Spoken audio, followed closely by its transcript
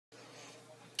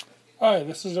Hi,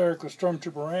 this is Eric with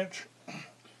Stormtrooper Ranch.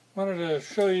 Wanted to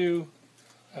show you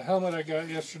a helmet I got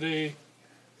yesterday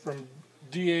from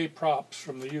DA Props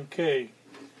from the UK.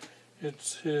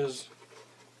 It's his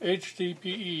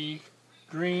HDPE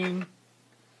green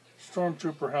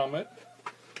Stormtrooper helmet.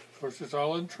 Of course, it's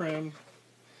all in trim.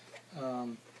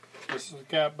 This is the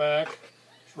cap back.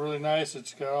 It's really nice.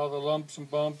 It's got all the lumps and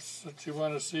bumps that you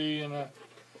want to see in a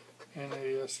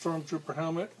Stormtrooper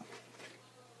helmet.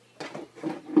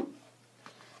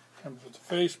 Comes with the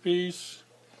face piece.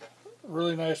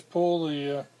 Really nice pull.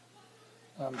 The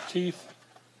teeth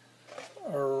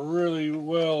are really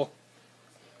well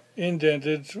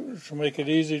indented to make it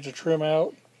easy to trim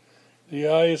out. The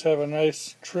eyes have a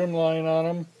nice trim line on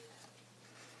them,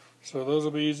 so those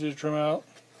will be easy to trim out.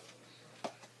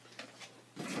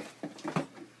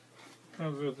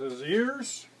 Comes with his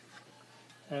ears,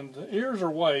 and the ears are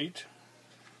white,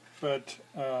 but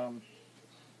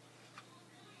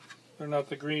they're not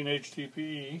the green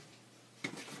HDPE.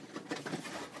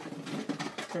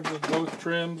 Comes with both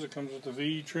trims. It comes with the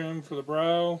V trim for the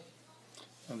brow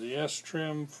and the S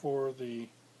trim for the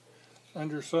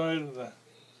underside of the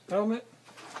helmet.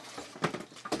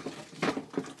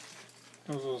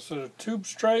 Comes with a set of tube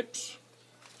stripes,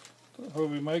 the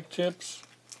Hobie mic tips,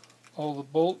 all the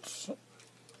bolts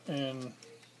and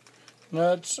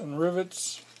nuts and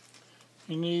rivets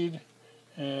you need,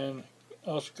 and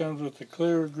also comes with the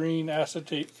clear green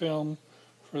acetate film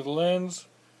for the lens,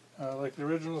 like the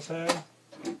originals had.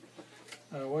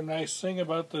 One nice thing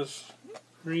about this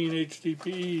green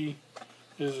HDPE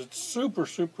is it's super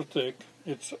thick.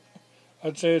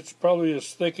 I'd say it's probably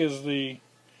as thick as the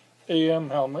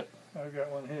AM helmet. I've got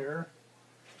one here.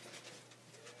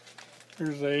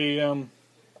 Here's the AM.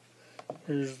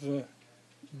 Here's the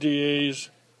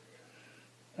DA's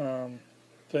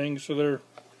thing. So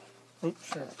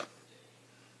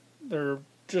they're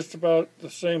just about the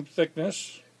same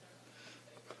thickness.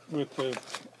 With the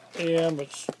AM,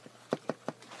 it's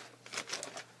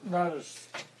not as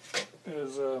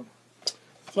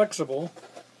flexible.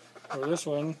 Or this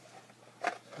one,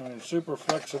 super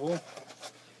flexible.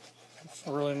 It's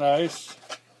really nice.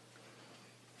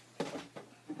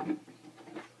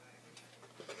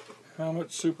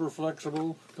 Helmet's super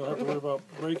flexible. Don't have to worry about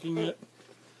breaking it.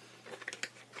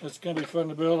 It's going to be fun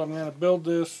to build. I'm going to build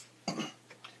this,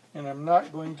 and I'm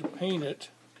not going to paint it.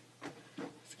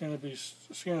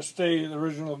 It's going to stay the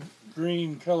original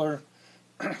green color,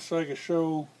 so I can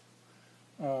show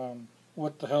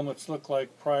what the helmets look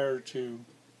like prior to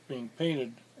being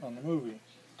painted on the movie.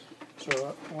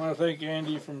 So I want to thank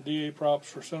Andy from DA Props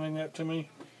for sending that to me,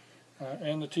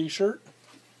 and the t-shirt,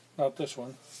 not this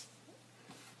one,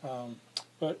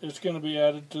 but it's going to be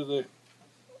added to the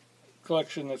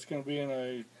collection that's going to be in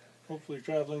a hopefully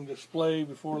traveling display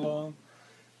before long.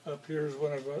 Up here is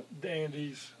one of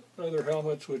Andy's other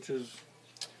helmets, which is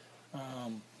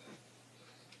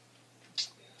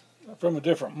from a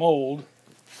different mold.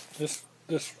 This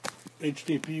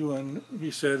HDPE one,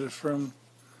 he said, is from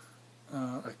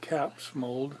a caps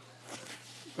mold,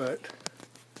 but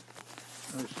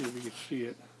let's see if you can see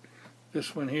it.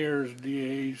 This one here is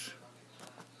DA's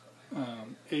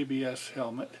ABS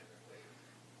helmet.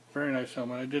 Very nice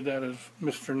helmet. I did that as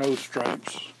Mr. No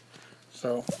Stripes.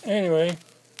 So anyway,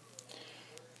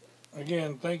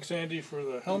 again, thanks Andy for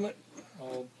the helmet.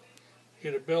 I'll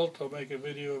get it built. I'll make a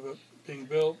video of it being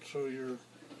built so your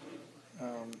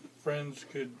friends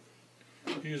could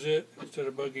use it instead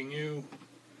of bugging you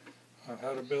on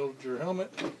how to build your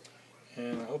helmet.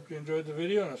 And I hope you enjoyed the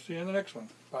video, and I'll see you in the next one.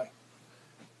 Bye.